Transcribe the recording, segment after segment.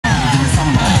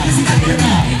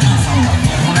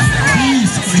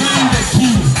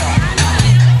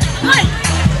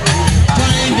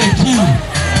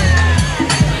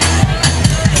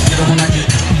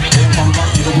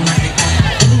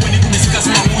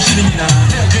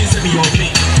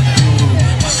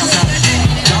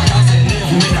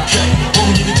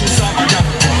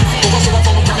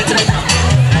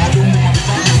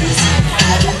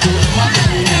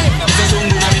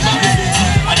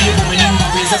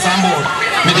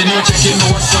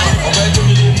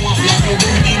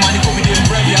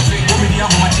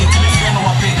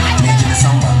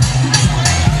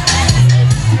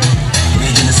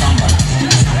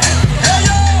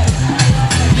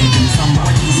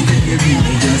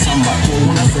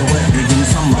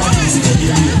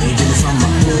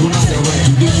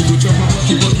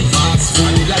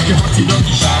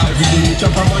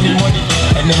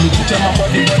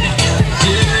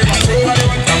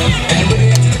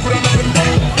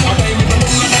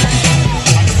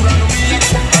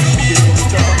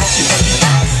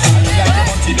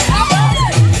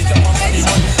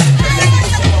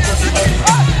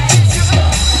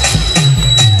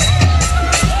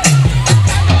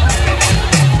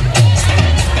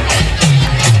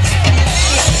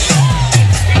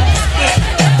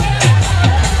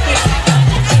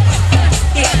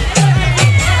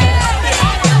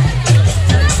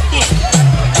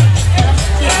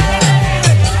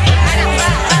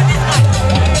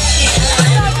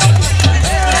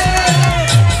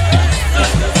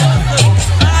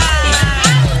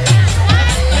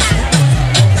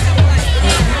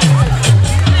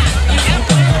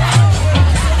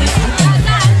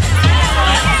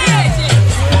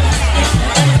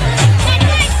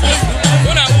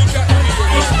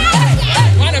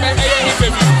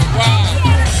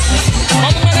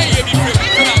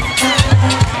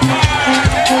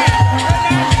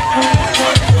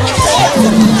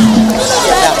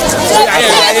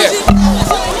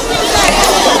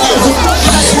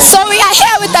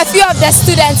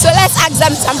Students, so let's ask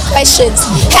them some questions.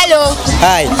 Hello.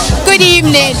 Hi. Good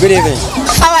evening. Good evening.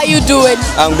 How are you doing?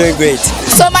 I'm doing great.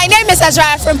 So my name is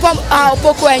Azra from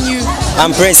Opoku, and you?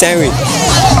 I'm Prince Henry.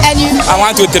 And you? I'm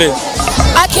 1, 2, 3.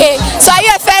 Okay. So are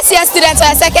you a first year student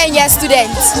or a second year student?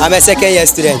 I'm a second year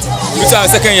student. Which I'm a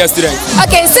second year student.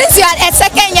 Okay, since you are a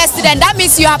second year student, that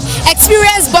means you have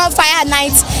experienced Bonfire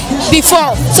night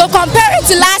before. So comparing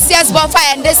to last year's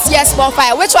Bonfire and this year's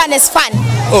Bonfire, which one is fun?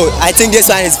 Oh, I think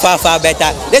this one is far better.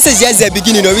 This is just the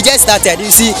beginning. We just started. You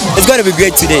see, it's going to be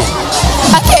great today.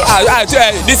 Okay.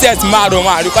 This is mad,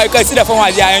 man. You can see the form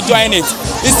they are enjoying it.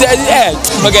 This is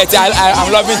I'm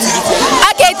loving it.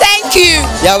 Okay, thank you.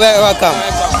 You're very welcome.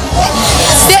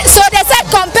 So they said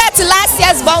compared to last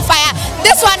year's Bonfire,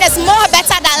 this one is more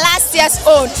better than last year's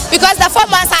own because the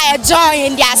formers are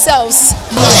enjoying themselves.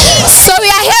 So we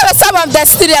are here with some of the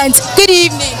students. Good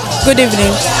evening. Good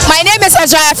evening. My name is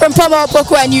Ajaya from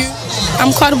Opoku, and you?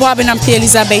 I'm called Bob and I'm P.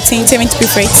 Elizabeth, entertainment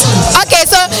prefect. Okay,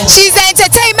 so she's the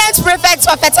entertainment prefect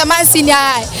for Fetaman Senior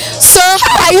High. So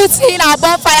how are you seeing our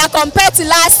Bonfire compared to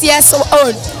last year's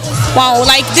own? Wow,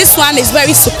 like this one is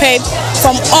very superb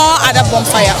from all other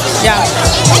Bonfire. Yeah.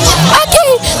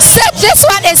 Okay, so this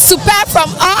one is superb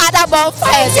from all other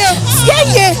Bonfires. Yeah.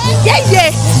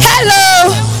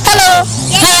 Hello.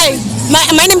 Hi.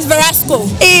 My name is Verasco.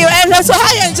 So how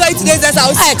you enjoy today's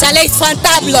house? It's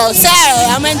fantabulous.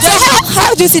 I'm enjoying. So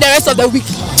how do you see the rest of the week?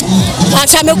 Give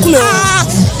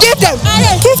them.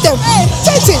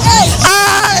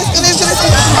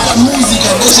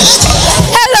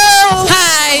 Hello.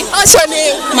 Hi. What's your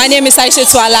name? My name is Aisha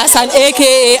Tualas and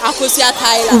aka Akosia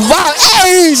Tyler. Wow,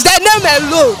 the name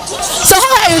alone. So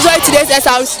how are you enjoying today's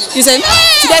SRC? You said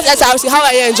today's SRC, how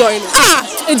are you enjoying it?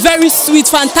 It's very sweet,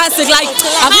 fantastic. Like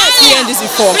I've not experienced this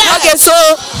before. Okay, so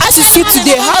as you see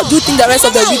today, how do you think the rest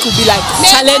of the week will be like?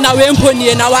 Give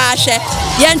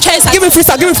me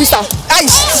freestyle.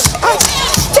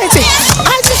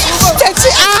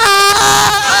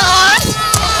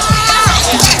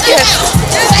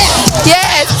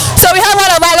 Yes. So we have one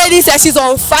of our ladies and she's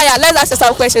on fire. Let's ask her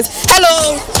some questions.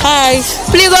 Hello. Hi.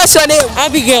 Please, what's your name?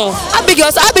 Abigail.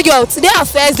 So Abigail, today our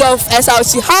first day of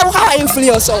SRC. How are you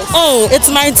feeling yourself? Oh, it's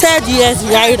my 3rd year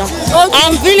right now. Okay.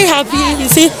 I'm really happy. You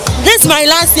see, this is my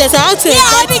last year, so I have to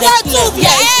Abigail too. Yeah.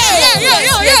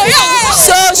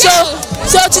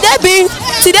 So today being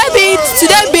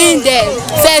there,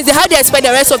 Thursday, how do you expect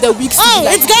the rest of the week? Oh,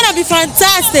 it's gonna be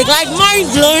fantastic, like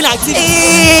mind-blowing activity.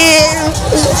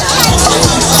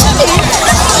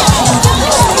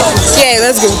 Yeah,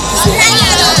 let's go.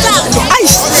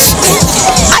 Ice.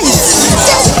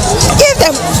 Give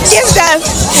them.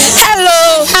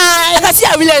 Hello. Hi. see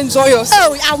I really enjoy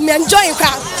yourself. Oh, I'm enjoying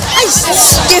crowd.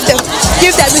 Give them.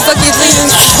 It's okay, please.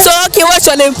 So, okay, what's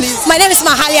your name, please? My name is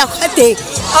Mahalia Kwete.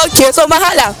 Okay, so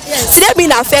Mahala, today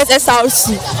being our first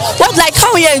SRC,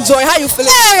 how you enjoy? How you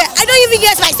feeling? Hey, I don't even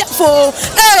get myself for.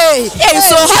 Hey,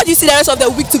 so how do you see the rest of the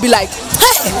week to be like?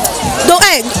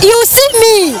 Hey, you see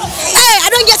me. Hey, I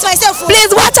don't get myself for.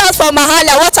 Please watch out for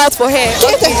Mahala, watch out for her.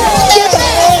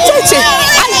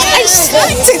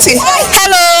 Titi.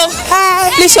 Hello.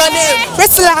 Hi. Please your name?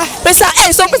 Priscilla.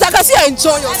 Hey, so Priscilla, can you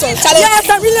enjoy yourself? Yes,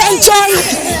 I really enjoy it.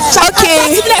 Okay.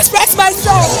 I can't express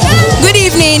myself. Good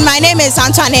evening, my name is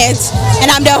Antoinette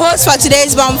and I'm the host for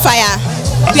today's Bonfire.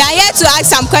 We are here to ask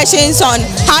some questions on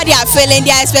how they are feeling,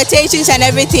 their expectations and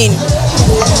everything.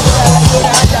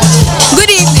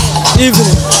 Good evening.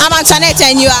 Evening. I'm Antoinette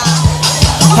and you are?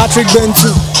 Patrick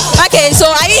Bentu. Okay, so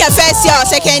are you your first year or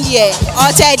second year or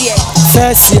third year?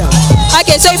 First year.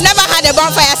 Okay, so you've never had a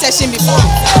bonfire session before?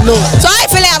 No. So how are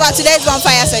you feeling about today's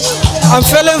bonfire session? I'm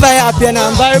feeling very happy and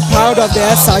I'm very proud of the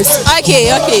SRC. Okay.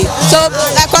 So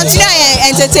continue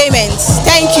your entertainment.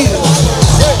 Thank you.